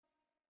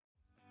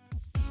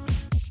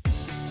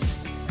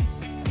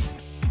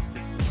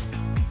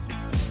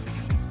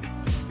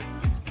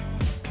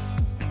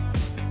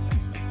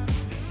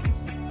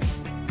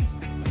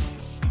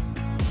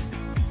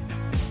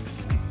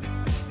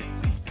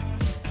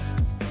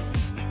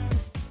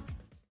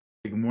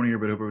Good morning,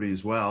 everybody. Hope everybody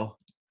is well.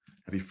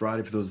 Happy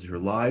Friday for those that are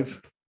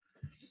live.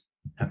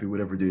 Happy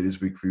whatever day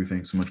this week for you.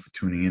 Thanks so much for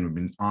tuning in. We've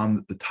been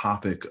on the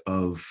topic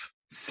of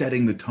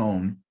setting the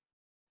tone,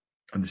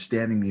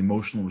 understanding the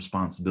emotional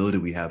responsibility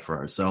we have for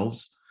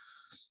ourselves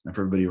and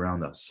for everybody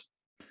around us.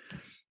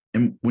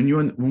 And when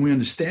we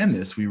understand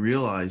this, we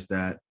realize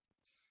that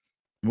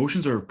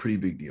emotions are a pretty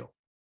big deal.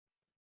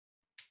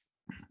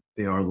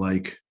 They are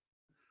like,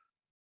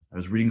 I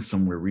was reading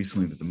somewhere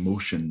recently that the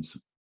emotions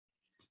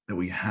that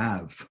we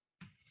have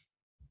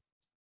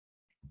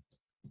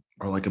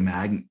are like a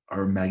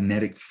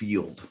magnetic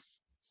field,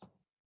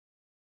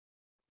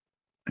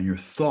 and your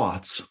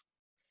thoughts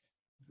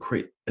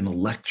create an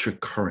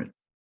electric current.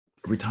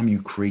 Every time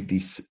you create the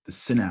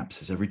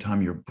synapses, every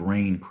time your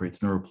brain creates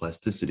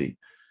neuroplasticity,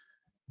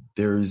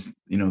 there's,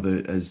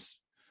 as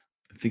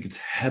I think it's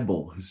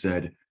Hebel who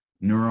said,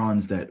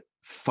 neurons that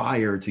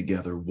fire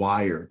together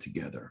wire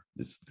together.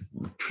 This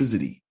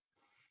electricity.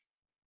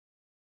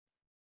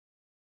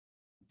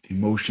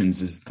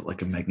 Emotions is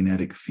like a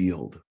magnetic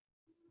field.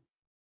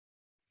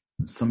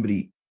 When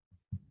somebody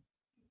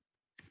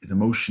is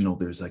emotional,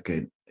 there's like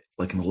an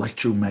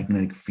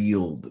electromagnetic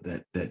field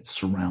that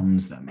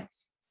surrounds them.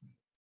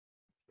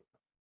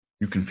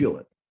 You can feel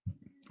it.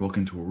 Walk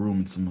into a room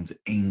and someone's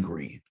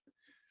angry.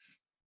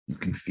 You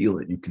can feel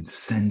it. You can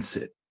sense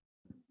it.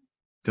 You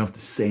don't have to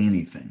say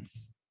anything.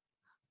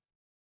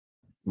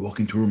 You walk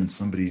into a room and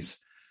somebody's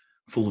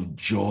full of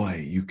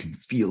joy. You can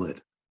feel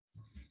it.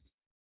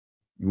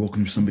 You walk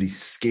into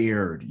somebody's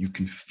scared. You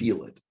can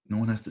feel it. No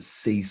one has to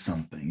say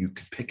something. You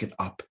can pick it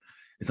up.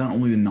 It's not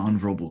only the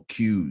nonverbal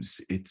cues.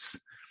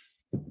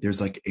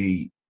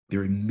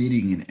 They're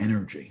emitting an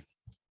energy.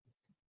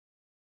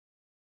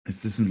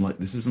 This isn't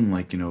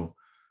like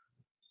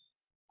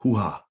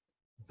hoo-ha.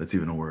 That's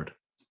even a word.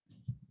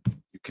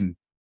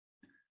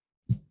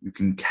 You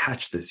can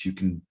catch this. You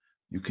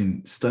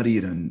can study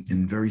it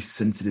in very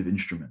sensitive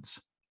instruments.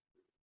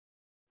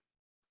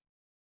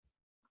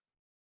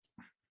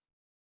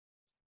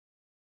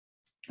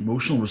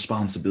 Emotional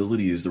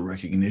responsibility is the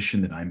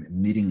recognition that I'm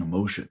emitting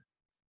emotion.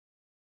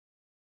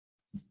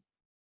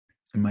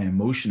 And my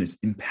emotion is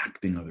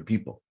impacting other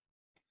people.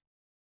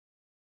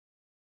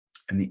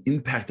 And the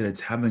impact that it's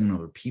having on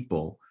other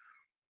people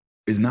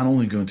is not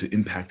only going to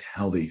impact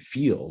how they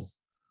feel,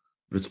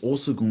 but it's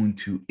also going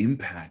to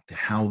impact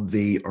how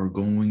they are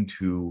going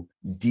to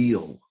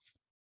deal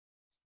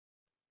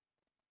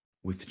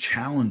with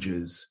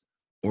challenges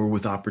or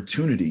with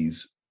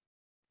opportunities,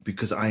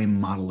 because I am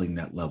modeling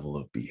that level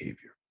of behavior.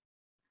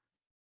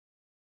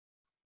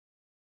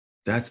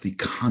 That's the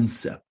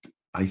concept,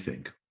 I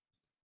think,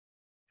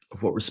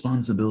 of what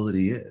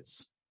responsibility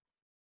is.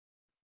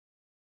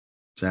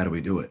 So how do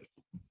we do it?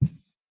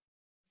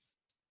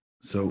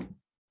 So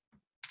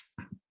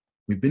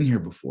we've been here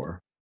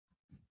before.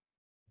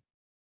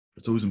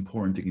 It's always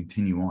important to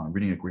continue on. I'm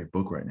reading a great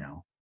book right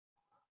now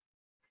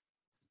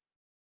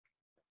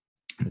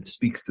that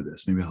speaks to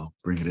this. Maybe I'll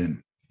bring it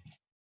in.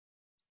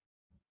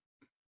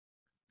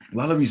 A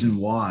lot of reason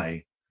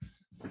why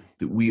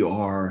that we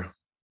are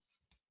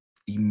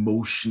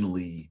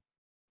emotionally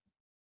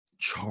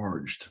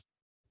charged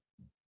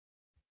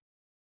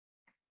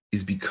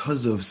is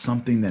because of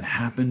something that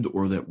happened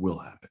or that will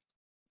happen.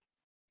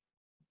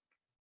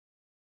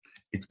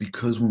 It's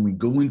because when we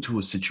go into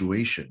a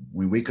situation,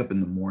 when we wake up in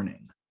the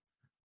morning,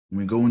 when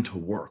we go into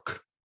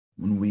work,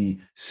 when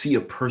we see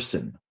a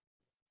person,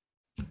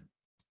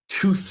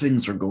 two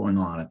things are going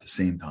on at the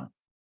same time.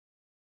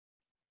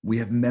 We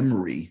have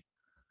memory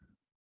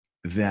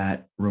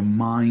that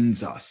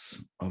reminds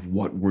us of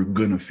what we're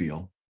going to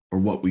feel or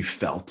what we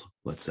felt,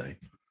 let's say.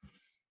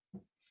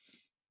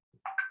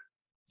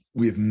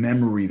 We have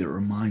memory that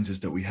reminds us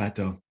that we had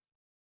to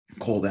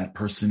call that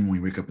person when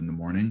we wake up in the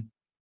morning.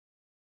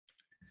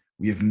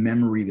 We have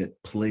memory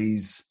that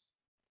plays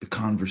the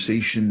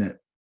conversation that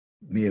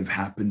may have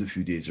happened a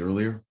few days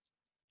earlier.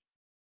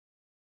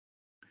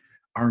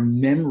 Our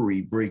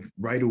memory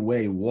right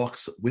away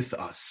walks with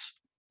us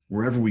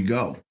wherever we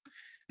go,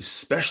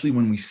 especially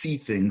when we see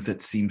things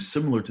that seem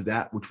similar to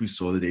that which we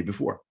saw the day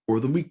before or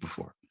the week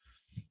before.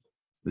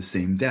 The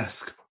same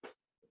desk,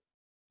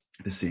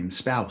 the same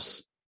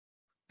spouse,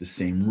 the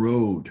same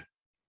road.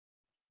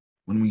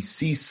 When we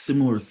see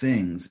similar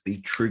things, they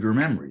trigger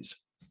memories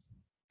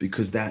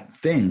because that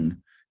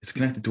thing is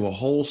connected to a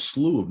whole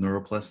slew of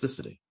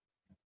neuroplasticity.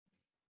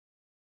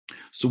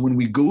 So when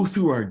we go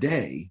through our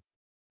day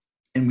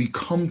and we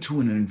come to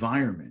an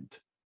environment,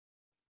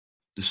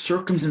 the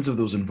circumstance of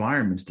those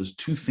environments does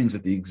two things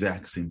at the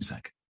exact same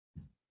second.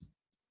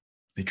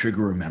 They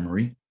trigger a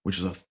memory, which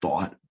is a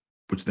thought,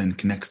 which then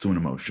connects to an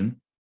emotion.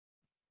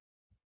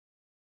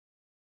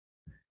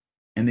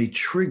 And they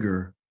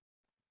trigger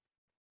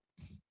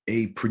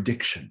a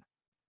prediction.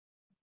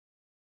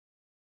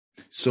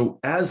 So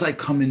as I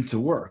come into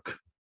work,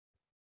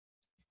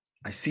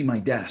 I see my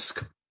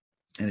desk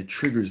and it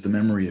triggers the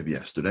memory of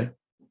yesterday.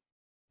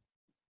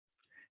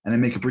 And I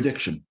make a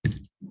prediction.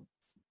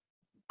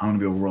 I'm going to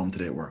be overwhelmed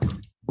today at work.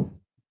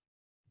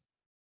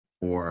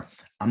 Or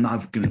I'm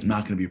not going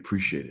to be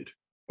appreciated.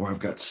 or I've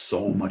got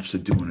so much to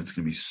do and it's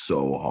going to be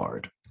so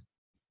hard.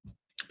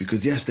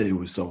 Because yesterday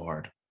was so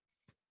hard.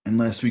 And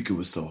last week it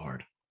was so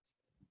hard.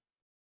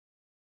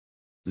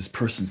 This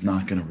person's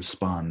not going to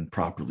respond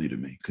properly to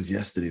me because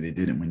yesterday they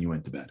didn't when you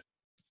went to bed.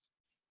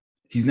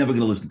 He's never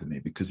going to listen to me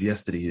because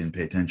yesterday he didn't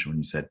pay attention when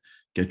you said,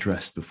 get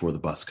dressed before the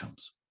bus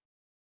comes.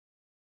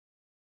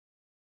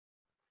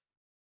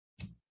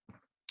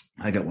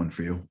 I got one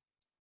for you.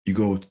 You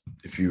go,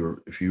 if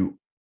you're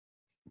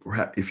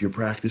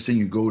practicing,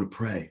 you go to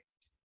pray.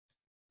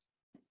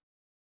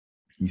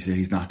 You say,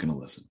 he's not going to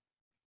listen.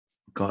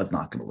 God's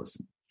not going to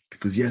listen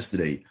because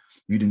yesterday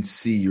you didn't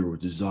see your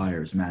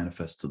desires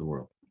manifest to the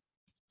world.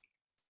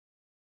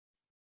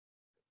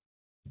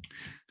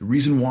 The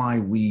reason why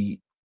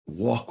we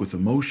walk with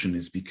emotion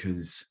is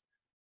because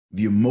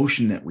the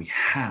emotion that we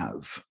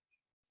have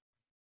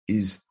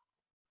is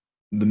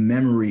the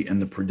memory and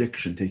the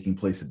prediction taking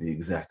place at the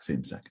exact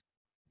same second.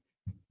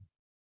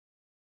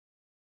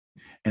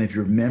 And if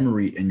your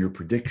memory and your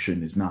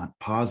prediction is not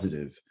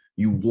positive,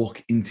 you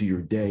walk into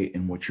your day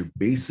and what you're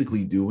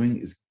basically doing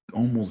is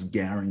almost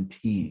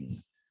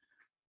guaranteeing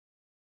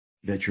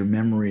that your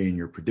memory and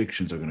your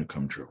predictions are going to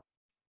come true.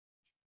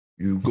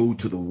 You go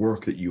to the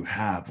work that you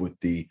have with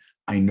the,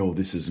 I know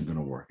this isn't going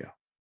to work out.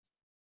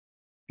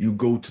 You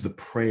go to the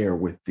prayer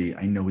with the,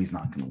 I know he's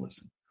not going to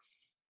listen.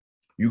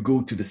 You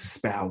go to the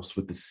spouse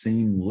with the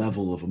same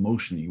level of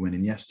emotion that you went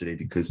in yesterday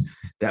because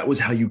that was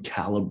how you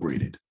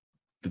calibrated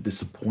the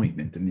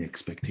disappointment and the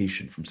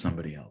expectation from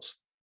somebody else.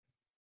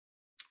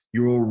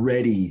 You're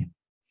already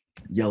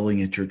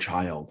yelling at your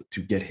child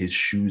to get his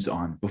shoes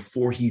on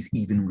before he's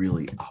even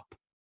really up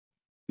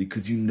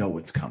because you know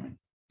it's coming.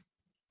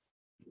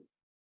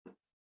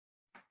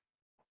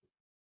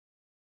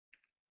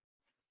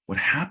 What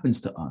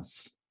happens to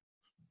us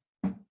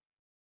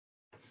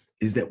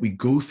is that we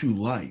go through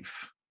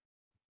life,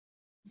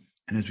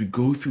 and as we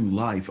go through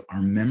life,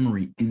 our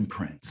memory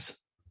imprints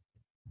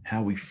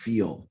how we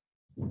feel.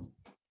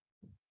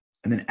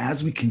 And then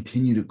as we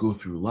continue to go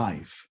through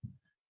life,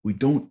 we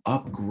don't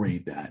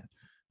upgrade that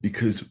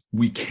because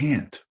we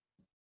can't.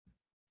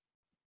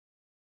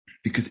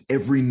 Because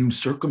every new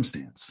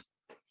circumstance,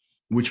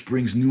 which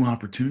brings new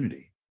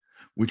opportunity,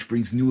 which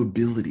brings new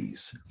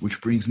abilities, which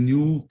brings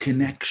new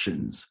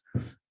connections,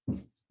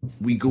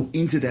 we go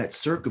into that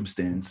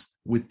circumstance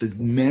with the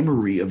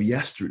memory of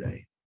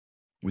yesterday,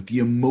 with the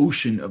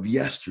emotion of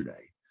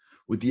yesterday,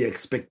 with the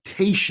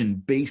expectation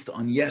based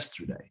on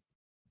yesterday.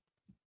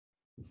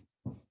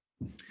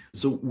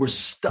 So we're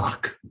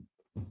stuck.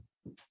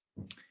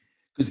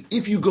 Because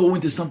if you go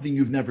into something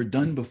you've never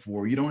done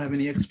before, you don't have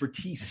any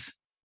expertise.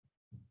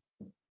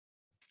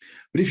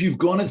 But if you've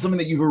gone into something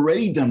that you've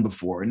already done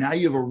before, and now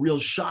you have a real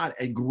shot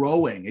at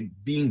growing and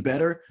being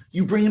better,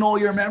 you bring in all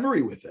your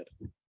memory with it.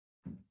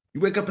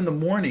 You wake up in the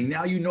morning,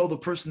 now you know the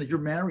person that you're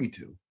married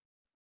to.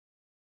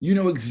 You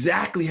know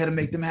exactly how to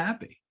make them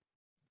happy.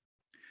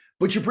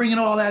 But you're bringing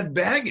all that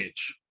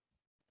baggage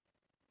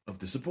of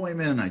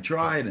disappointment, and I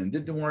tried and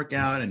it didn't work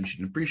out, and she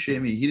didn't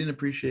appreciate me, he didn't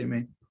appreciate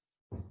me.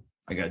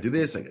 I got to do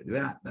this, I got to do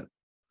that.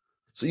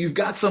 So you've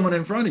got someone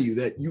in front of you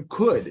that you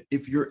could,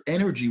 if your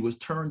energy was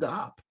turned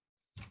up,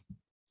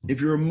 if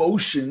your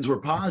emotions were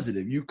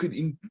positive, you could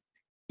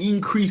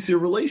increase your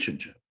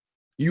relationship.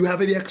 You have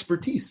the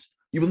expertise.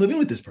 You've been living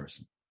with this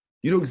person.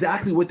 You know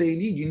exactly what they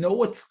need. You know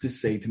what to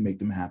say to make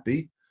them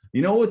happy.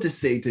 You know what to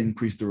say to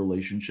increase the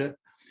relationship.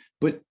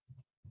 But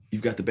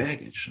you've got the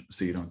baggage,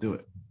 so you don't do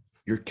it.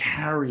 You're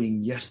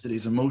carrying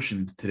yesterday's emotion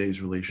into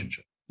today's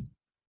relationship.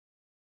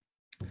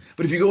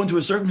 But if you go into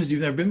a circumstance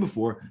you've never been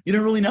before, you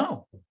don't really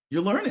know.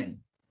 You're learning.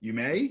 You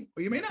may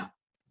or you may not.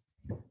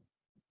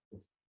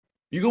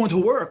 You go into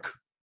work.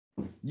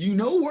 You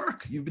know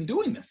work. You've been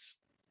doing this.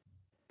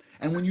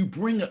 And when you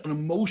bring an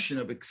emotion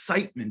of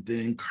excitement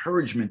and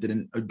encouragement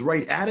and a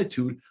right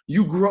attitude,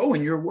 you grow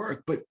in your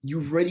work, but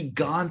you've already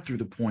gone through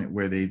the point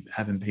where they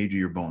haven't paid you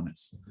your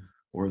bonus,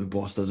 or the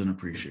boss doesn't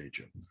appreciate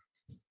you,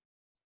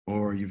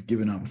 or you've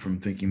given up from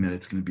thinking that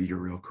it's going to be your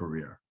real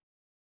career.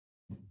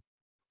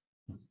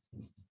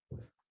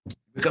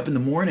 Wake up in the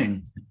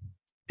morning,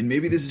 and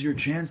maybe this is your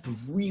chance to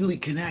really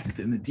connect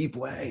in a deep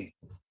way.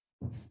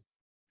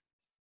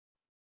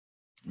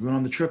 We went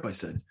on the trip, I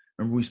said.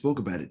 Remember we spoke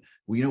about it.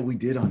 Well, you know what we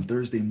did on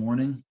Thursday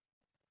morning?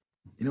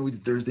 You know what we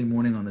did Thursday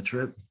morning on the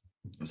trip?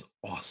 It was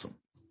awesome.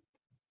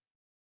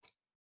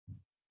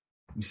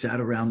 We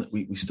sat around,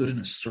 we stood in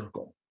a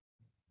circle.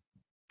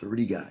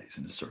 30 guys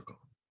in a circle.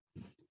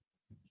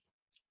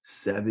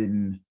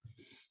 6:40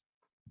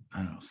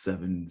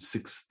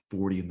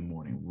 in the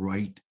morning,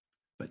 right?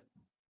 But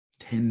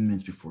 10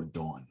 minutes before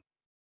dawn.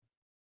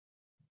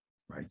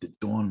 Right? The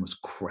dawn was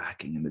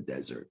cracking in the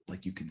desert.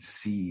 Like you can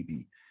see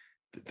the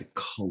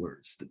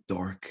colors, the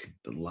dark,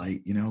 the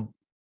light, you know.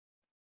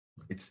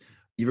 It's,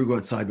 you ever go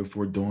outside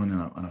before dawn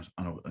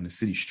on a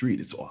city street,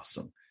 it's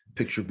awesome.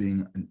 Picture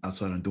being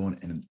outside on dawn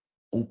in an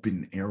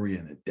open area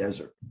in a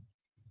desert.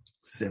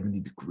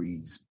 70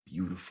 degrees,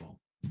 beautiful,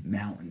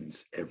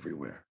 mountains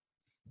everywhere.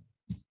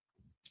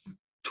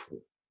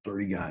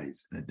 30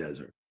 guys in a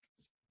desert.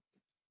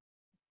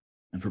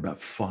 And and for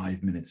about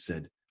 5 minutes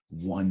said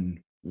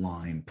one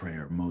line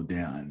prayer,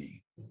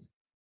 Modani.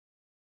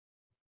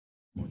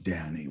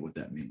 Modani, what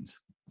that means.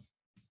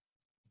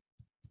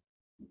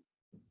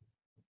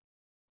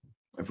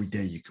 Every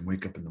day you can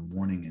wake up in the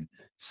morning and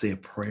say a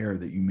prayer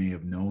that you may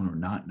have known or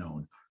not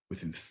known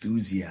with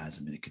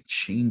enthusiasm, and it could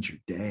change your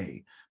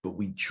day. But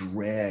we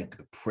drag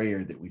the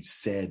prayer that we've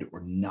said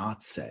or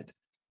not said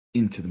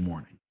into the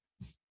morning.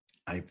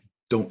 I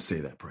don't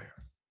say that prayer,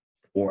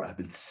 or I've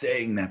been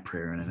saying that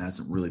prayer and it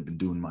hasn't really been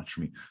doing much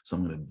for me, so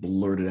I'm going to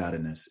blurt it out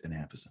in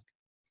half a second.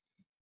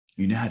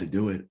 You know how to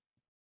do it.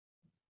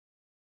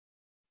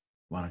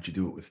 Why don't you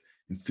do it with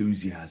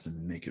enthusiasm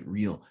and make it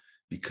real?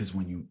 Because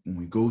when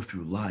we go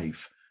through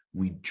life,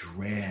 we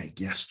drag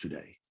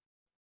yesterday,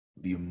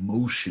 the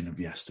emotion of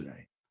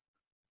yesterday,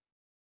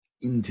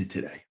 into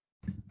today.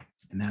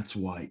 And that's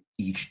why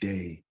each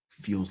day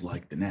feels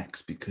like the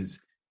next, because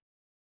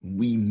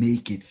we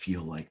make it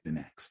feel like the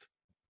next.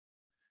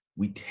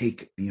 We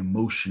take the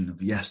emotion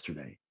of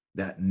yesterday,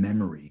 that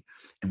memory,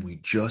 and we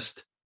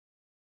just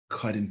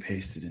cut and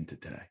paste it into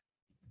today.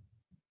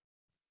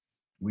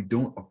 We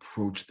don't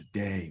approach the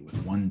day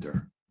with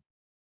wonder.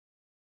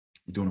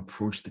 We don't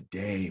approach the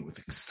day with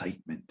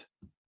excitement.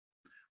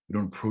 We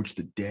don't approach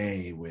the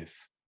day with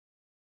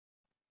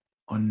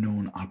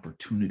unknown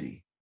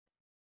opportunity.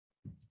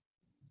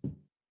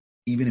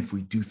 Even if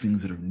we do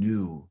things that are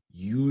new,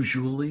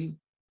 usually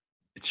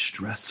it's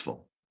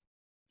stressful.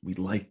 We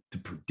like to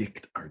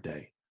predict our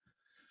day.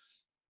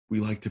 We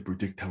like to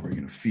predict how we're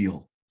going to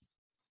feel.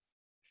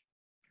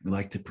 We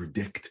like to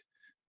predict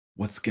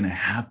what's going to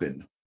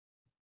happen.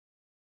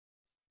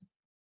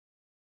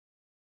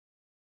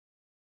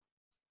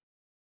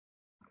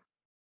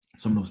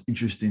 Some of those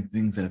interesting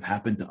things that have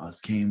happened to us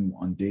came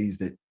on days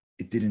that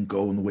it didn't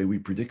go in the way we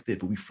predicted,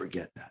 but we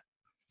forget that.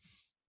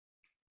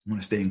 We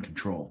want to stay in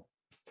control.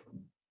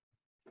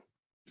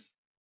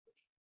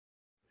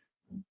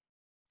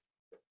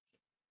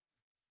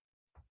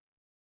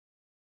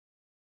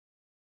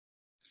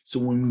 So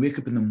when we wake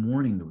up in the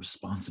morning, the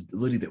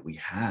responsibility that we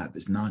have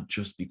is not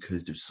just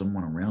because there's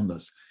someone around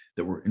us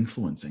that we're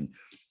influencing.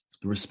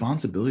 The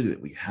responsibility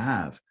that we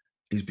have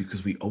is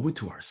because we owe it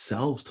to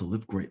ourselves to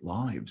live great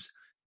lives.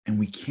 And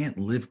we can't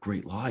live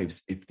great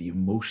lives if the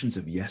emotions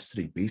of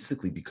yesterday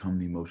basically become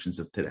the emotions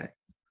of today.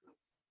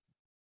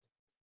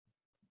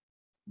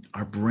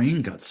 Our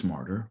brain got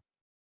smarter.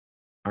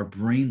 Our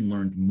brain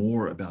learned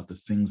more about the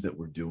things that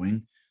we're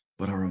doing,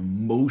 but our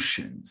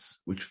emotions,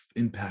 which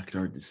impact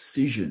our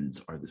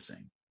decisions, are the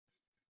same.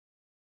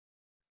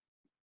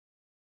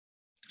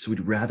 So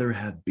we'd rather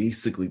have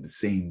basically the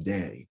same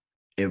day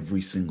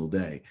every single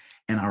day,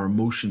 and our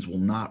emotions will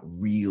not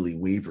really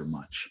waver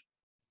much.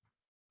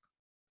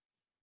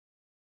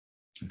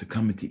 And to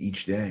come into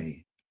each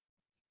day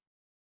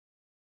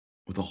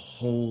with a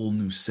whole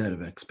new set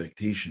of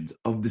expectations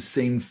of the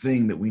same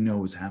thing that we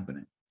know is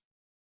happening.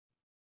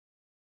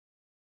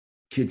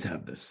 Kids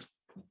have this.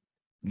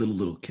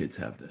 Little kids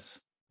have this.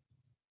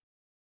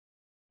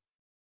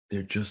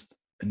 They're just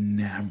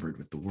enamored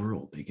with the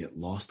world. They get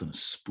lost on a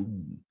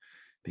spoon.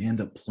 They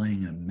end up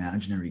playing an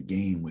imaginary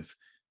game with,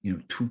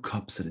 2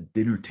 cups at a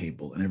dinner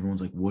table, and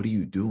everyone's like, what are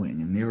you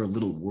doing? And they're a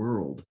little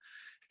world.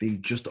 They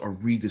just are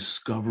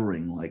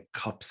rediscovering like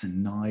cups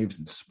and knives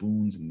and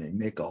spoons, and they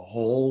make a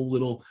whole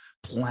little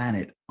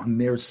planet on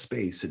their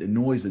space. It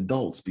annoys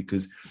adults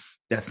because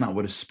that's not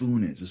what a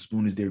spoon is. A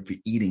spoon is there for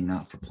eating,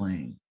 not for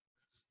playing.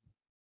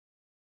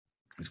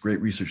 There's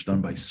great research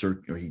done by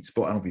Sir, or he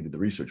spoke, I don't know if he did the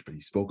research, but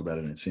he spoke about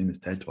it in his famous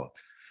TED Talk.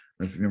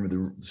 And if you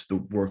remember the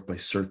work by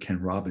Sir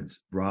Ken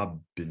Robinson,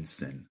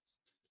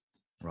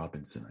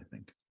 I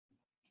think.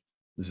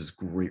 This is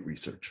great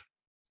research.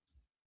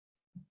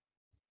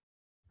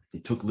 They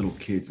took little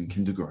kids in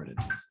kindergarten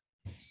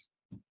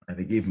and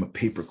they gave them a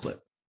paperclip.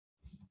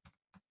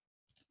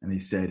 And they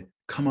said,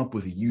 come up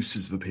with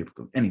uses of a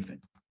paperclip,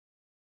 anything.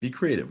 Be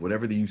creative,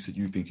 whatever the use that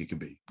you think it could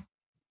be.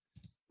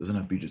 Doesn't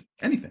have to be just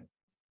anything.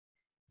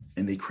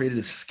 And they created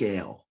a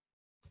scale.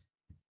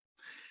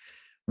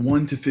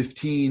 1 to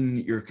 15,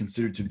 you're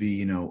considered to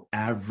be,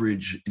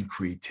 average in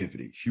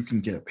creativity. You can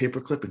get a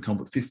paperclip and come up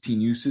with 15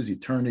 uses. You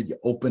turn it, you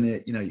open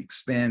it, you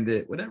expand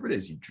it, whatever it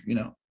is, you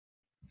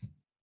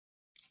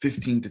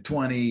 15 to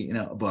 20,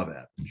 above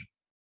average.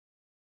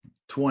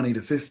 20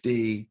 to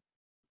 50,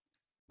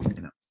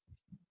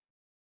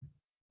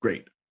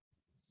 great.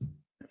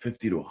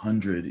 50 to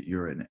 100,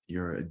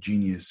 you're a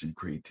genius in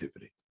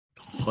creativity.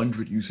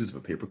 100 uses of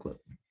a paperclip.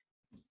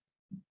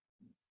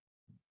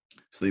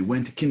 So they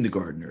went to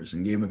kindergartners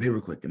and gave them a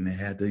paperclip, and they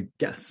had to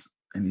guess.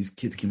 And these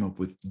kids came up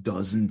with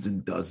dozens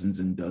and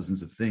dozens and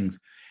dozens of things.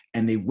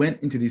 And they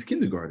went into these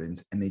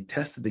kindergartens and they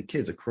tested the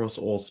kids across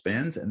all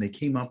spans, and they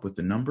came up with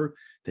the number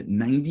that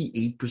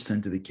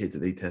 98% of the kids that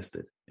they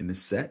tested in the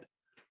set,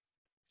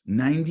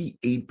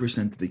 98%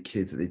 of the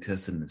kids that they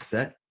tested in the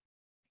set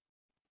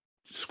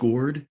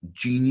scored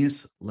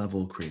genius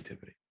level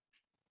creativity.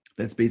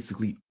 That's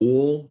basically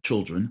all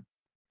children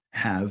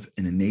have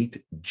an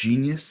innate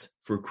genius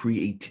for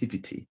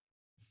creativity.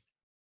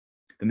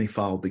 And they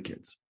followed the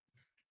kids.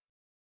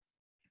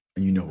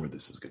 And you know where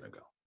this is going to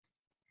go.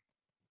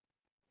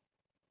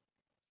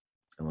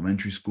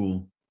 Elementary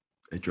school,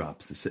 it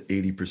drops to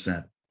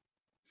 80%.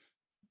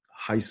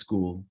 High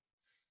school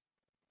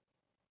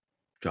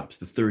drops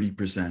to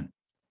 30%.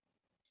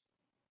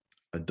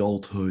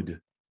 Adulthood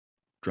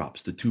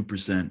drops to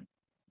 2%.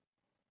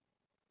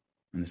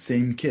 And the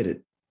same kid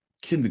at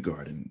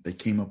kindergarten that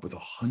came up with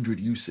 100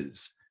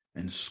 uses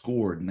and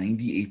scored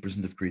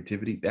 98% of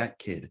creativity, that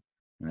kid,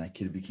 when that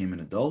kid became an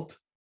adult,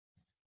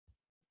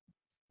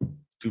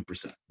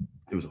 2%.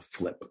 It was a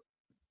flip.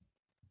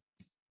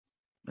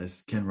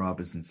 As Ken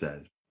Robinson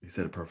said, he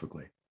said it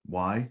perfectly.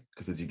 Why?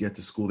 Because as you get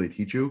to school, they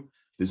teach you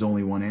there's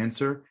only one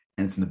answer,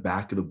 and it's in the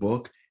back of the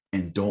book,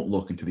 and don't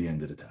look into the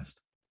end of the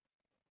test.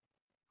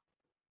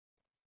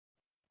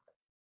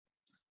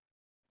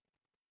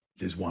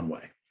 There's one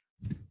way.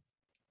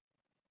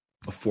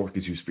 A fork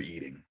is used for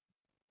eating.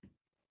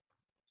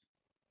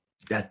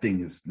 That thing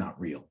is not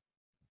real.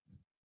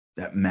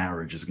 That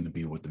marriage is going to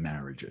be what the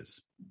marriage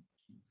is.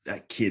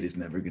 That kid is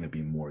never going to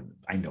be more than,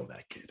 I know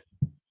that kid.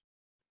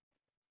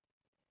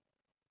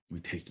 We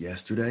take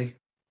yesterday,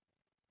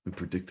 we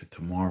predict it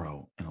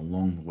tomorrow, and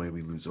along the way,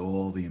 we lose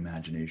all the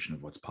imagination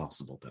of what's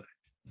possible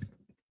today.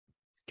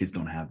 Kids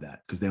don't have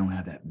that because they don't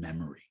have that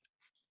memory.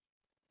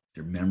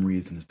 Their memory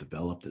isn't as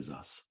developed as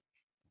us.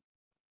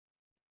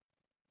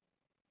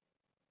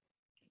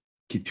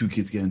 Two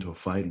kids get into a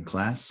fight in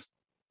class,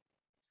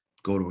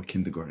 go to a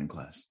kindergarten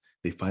class.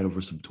 They fight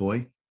over some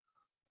toy.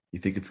 You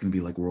think it's going to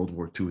be like World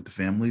War II with the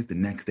families. The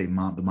next day, the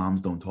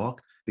moms don't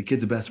talk. The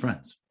kids are best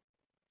friends.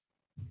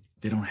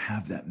 They don't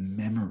have that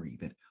memory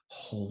that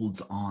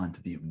holds on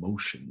to the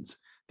emotions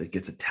that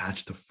gets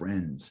attached to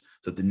friends.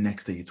 So the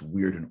next day it's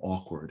weird and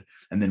awkward,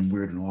 and then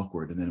weird and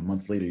awkward. And then a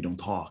month later you don't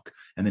talk.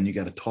 And then you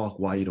got to talk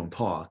why you don't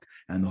talk.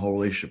 And the whole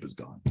relationship is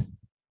gone.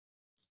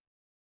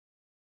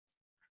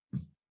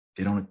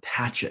 They don't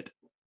attach it.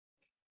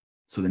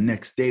 So the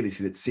next day they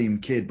see that same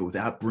kid, but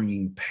without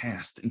bringing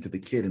past into the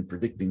kid and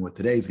predicting what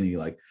today is going to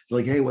be like. They're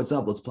like, hey, what's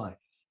up? Let's play.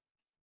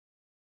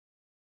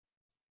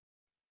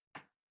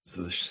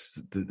 So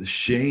the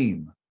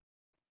shame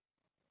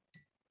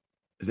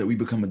is that we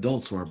become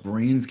adults, so our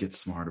brains get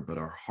smarter, but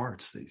our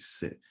hearts,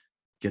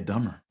 get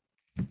dumber.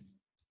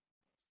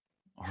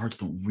 Our hearts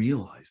don't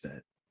realize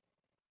that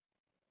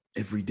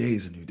every day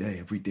is a new day.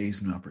 Every day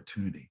is an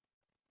opportunity.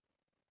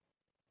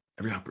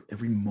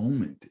 Every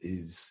moment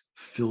is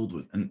filled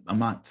with, and I'm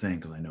not saying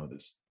because I know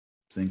this,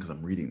 I'm saying because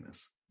I'm reading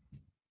this.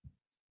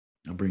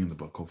 I'll bring in the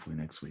book. Hopefully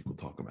next week we'll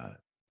talk about it.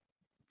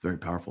 It's very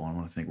powerful. I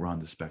want to thank Ron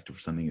DeSpector for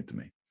sending it to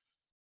me.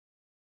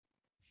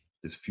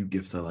 There's few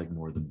gifts I like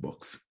more than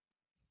books.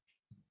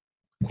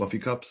 Coffee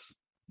cups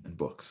and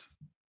books.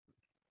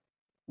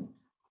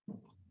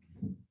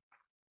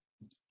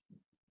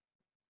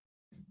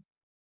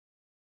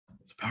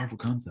 It's a powerful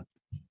concept.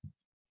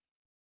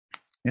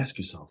 Ask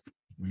yourself,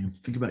 when you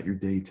think about your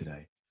day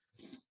today,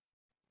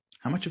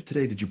 how much of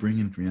today did you bring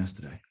in from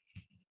yesterday?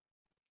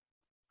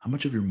 How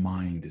much of your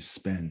mind is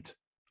spent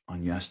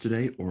on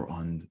yesterday or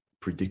on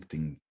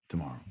predicting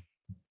tomorrow?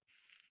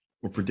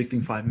 Or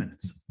predicting 5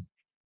 minutes?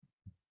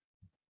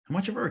 How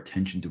much of our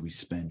attention do we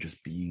spend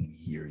just being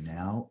here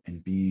now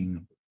and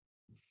being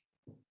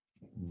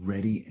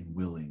ready and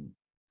willing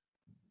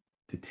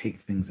to take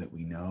things that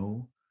we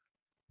know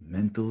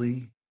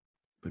mentally,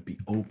 but be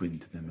open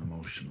to them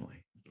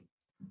emotionally?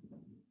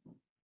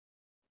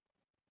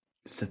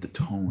 To set the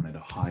tone at a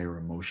higher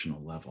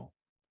emotional level.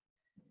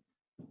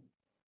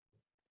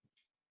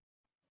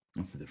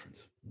 That's the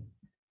difference.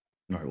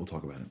 All right, we'll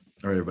talk about it.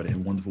 All right, everybody,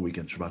 have a wonderful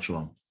weekend. Shabbat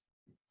shalom.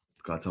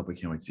 God's help, we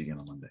can't wait to see you again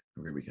on Monday.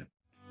 Have a great weekend.